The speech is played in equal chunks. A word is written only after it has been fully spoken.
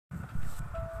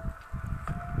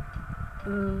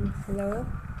Hello.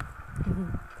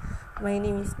 My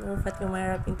name is Nur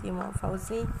Fatimara binti Imam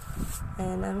Fauzi,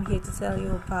 and I'm here to tell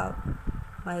you about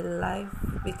my life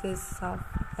because of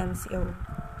MCO.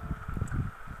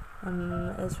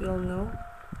 As we all know,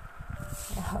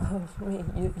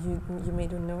 you may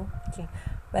don't know, okay.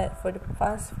 But for the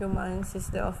past few months, since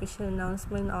the official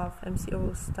announcement of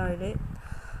MCO started,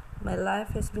 my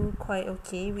life has been quite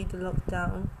okay with the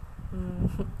lockdown.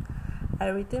 I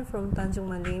returned from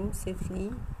Tanjung Malim safely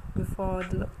before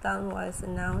the lockdown was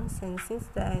announced, and since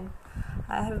then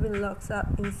I have been locked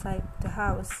up inside the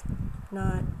house,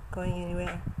 not going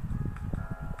anywhere.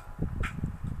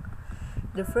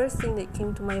 The first thing that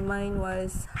came to my mind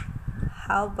was,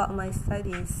 how about my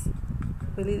studies?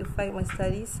 Will it affect my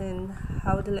studies, and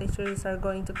how the lecturers are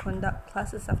going to conduct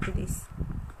classes after this?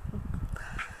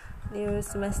 New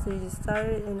semester just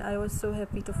started, and I was so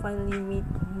happy to finally meet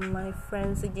my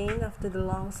friends again after the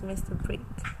long semester break.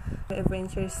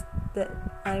 Adventures that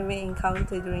I may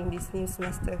encounter during this new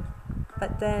semester.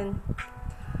 But then,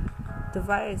 the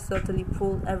virus totally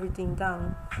pulled everything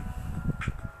down.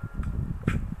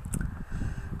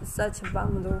 It's such a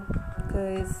bummer though,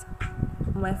 because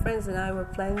my friends and I were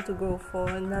planning to go for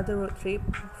another road trip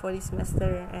for this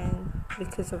semester, and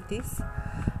because of this,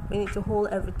 we need to hold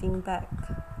everything back.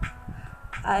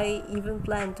 I even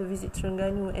plan to visit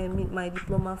Terengganu and meet my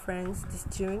diploma friends this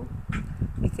June,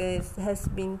 because it has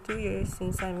been 2 years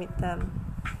since I met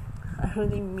them. I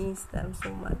really miss them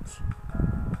so much.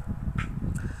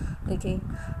 Okay,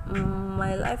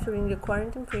 my life during the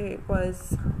quarantine period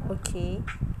was okay.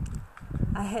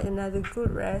 I had another good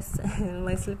rest and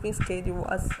my sleeping schedule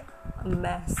was a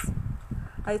mess.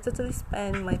 I totally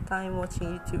spent my time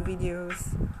watching YouTube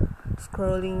videos,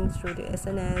 scrolling through the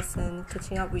SNS and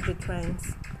catching up with the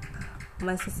trends.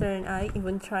 My sister and I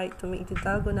even tried to make the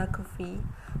dalgona coffee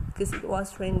because it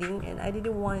was trending, and I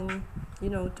didn't want,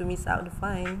 to miss out the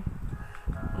fine.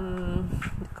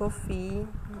 The coffee,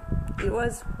 it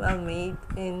was well made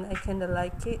and I kinda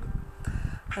like it.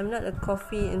 I'm not a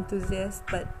coffee enthusiast,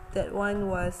 but that one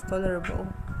was tolerable.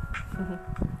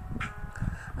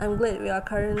 I'm glad we are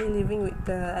currently living with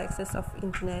the access of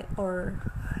internet, or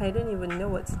I don't even know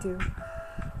what to do.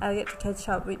 I get to catch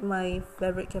up with my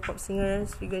favorite K-pop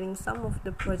singers regarding some of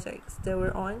the projects they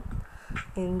were on,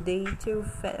 and they too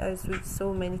fed us with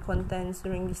so many contents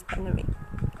during this pandemic.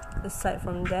 Aside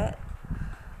from that,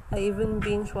 I even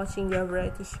binge watching their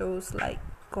variety shows like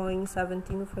Going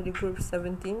 17 for the group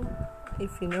 17,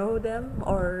 if you know them,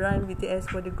 or Run BTS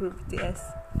for the group BTS.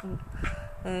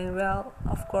 And well,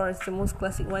 of course, the most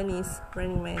classic one is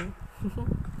Running Man.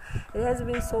 It has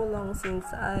been so long since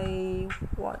I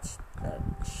watched that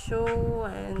show,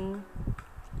 and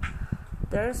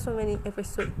there are so many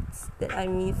episodes that I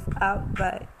missed out,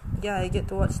 but yeah, I get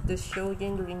to watch the show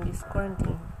again during this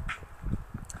quarantine.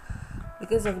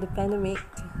 Because of the pandemic,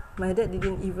 my dad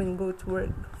didn't even go to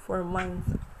work for a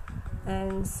month,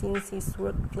 and since his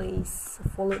workplace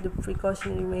followed the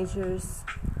precautionary measures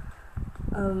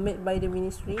made by the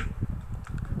ministry,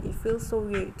 it feels so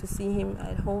weird to see him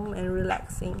at home and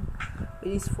relaxing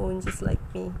with his phone just like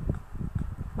me.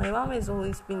 My mom has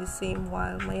always been the same,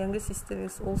 while my younger sister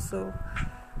is also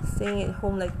staying at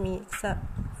home like me, except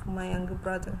for my younger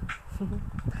brother.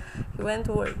 He went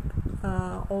to work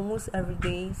almost every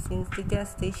day since the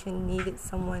gas station needed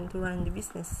someone to run the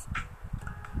business.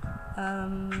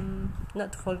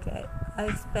 Not to forget,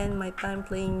 I spend my time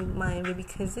playing with my baby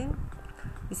cousin.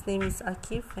 His name is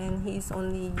Akif, and he is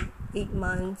only 8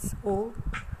 months old,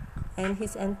 and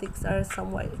his antics are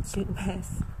somewhat a cute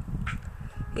mess.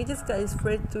 He just got his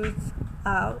front tooth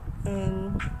out,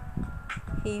 and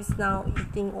he's now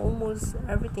eating almost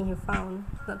everything he found.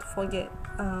 Not to forget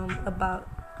about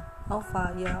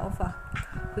Alpha,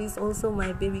 who is also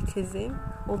my baby cousin,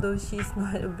 although she's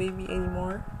not a baby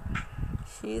anymore.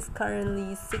 She is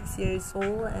currently 6 years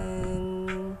old,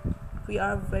 and we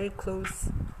are very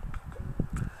close.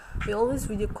 We always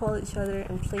video call each other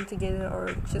and play together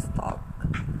or just talk.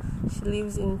 She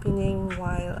lives in Penang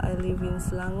while I live in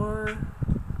Selangor,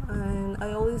 and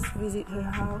I always visit her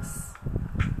house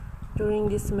during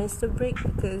this semester break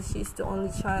because she's the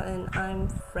only child and I'm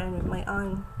friend with my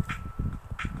aunt.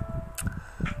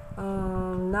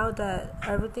 Now that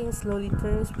everything slowly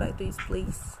turns back to its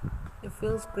place, it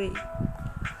feels great.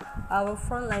 Our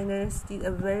frontliners did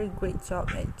a very great job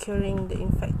at curing the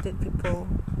infected people,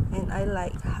 and I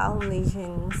like how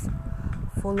Malaysians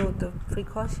followed the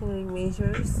precautionary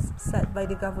measures set by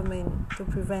the government to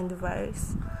prevent the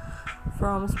virus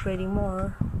from spreading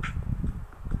more.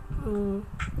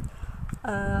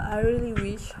 I really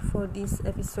wish for this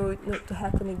episode not to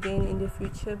happen again in the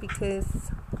future,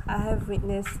 because I have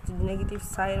witnessed the negative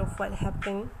side of what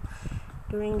happened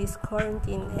during this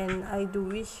quarantine, and I do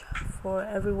wish for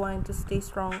everyone to stay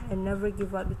strong and never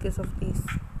give up because of this.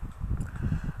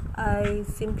 I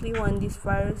simply want this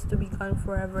virus to be gone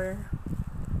forever.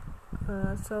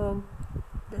 So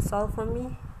that's all from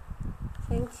me.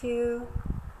 Thank you.